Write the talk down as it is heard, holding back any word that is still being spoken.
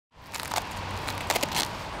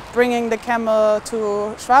bringing the camel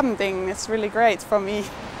to Schwamendingen. It's really great for me.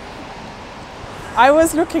 I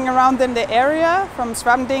was looking around in the area from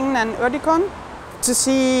Schwamendingen and Oerdikon to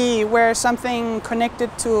see where something connected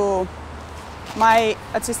to my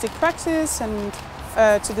artistic practice and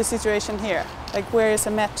to the situation here, like where is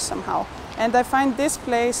a match somehow. And I find this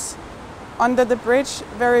place under the bridge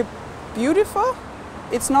very beautiful.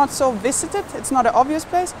 It's not so visited, it's not an obvious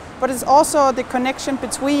place, but it's also the connection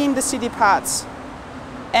between the city parts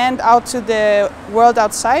and out to the world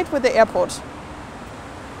outside with the airport.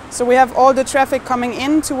 So we have all the traffic coming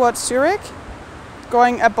in towards Zurich,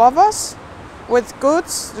 going above us with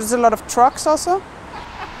goods. There's a lot of trucks also.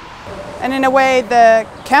 And in a way the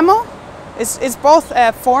camel is both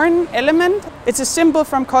a foreign element. It's a symbol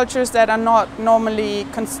from cultures that are not normally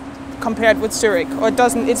compared with Zurich, or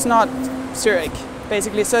it's not Zurich,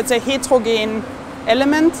 basically. So it's a heterogeneous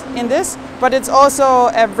element in this, but it's also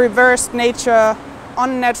a reversed nature,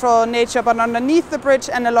 unnatural nature, but underneath the bridge,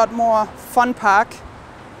 and a lot more fun park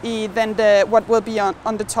than what will be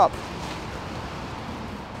on the top.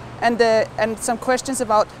 And some questions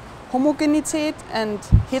about homogeneity and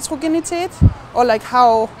heterogeneity, or like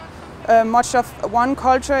how much of one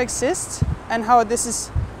culture exists and how this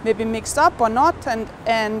is maybe mixed up or not,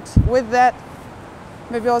 and with that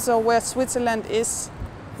maybe also where Switzerland is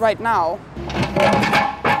right now.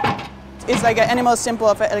 It's like an animal symbol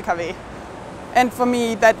of an LKW, and for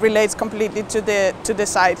me that relates completely to the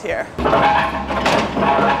site here.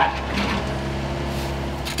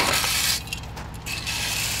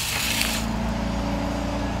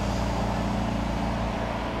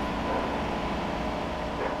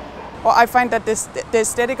 Well, I find that the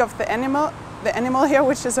aesthetic of the animal here,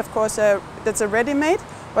 which is of course that's a ready-made,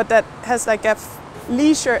 but that has like a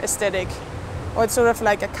leisure aesthetic, or it's sort of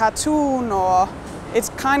like a cartoon, or it's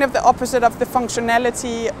kind of the opposite of the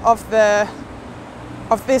functionality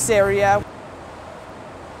of this area.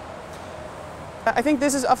 I think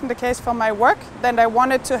this is often the case for my work, that I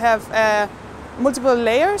wanted to have multiple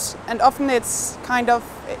layers, and often it's kind of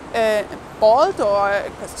bald or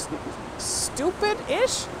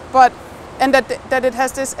stupid-ish, and that it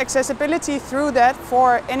has this accessibility through that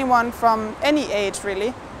for anyone from any age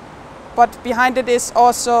really. But behind it is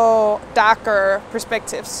also darker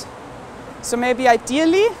perspectives. So maybe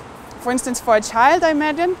ideally, for instance for a child, I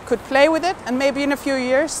imagine, could play with it and maybe in a few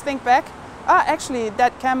years think back, actually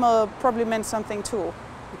that camel probably meant something too.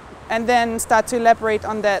 And then start to elaborate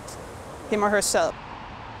on that, him or herself.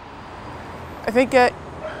 I think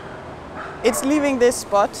it's leaving this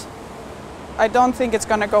spot. I don't think it's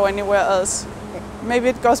gonna go anywhere else. Maybe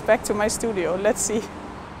it goes back to my studio, let's see.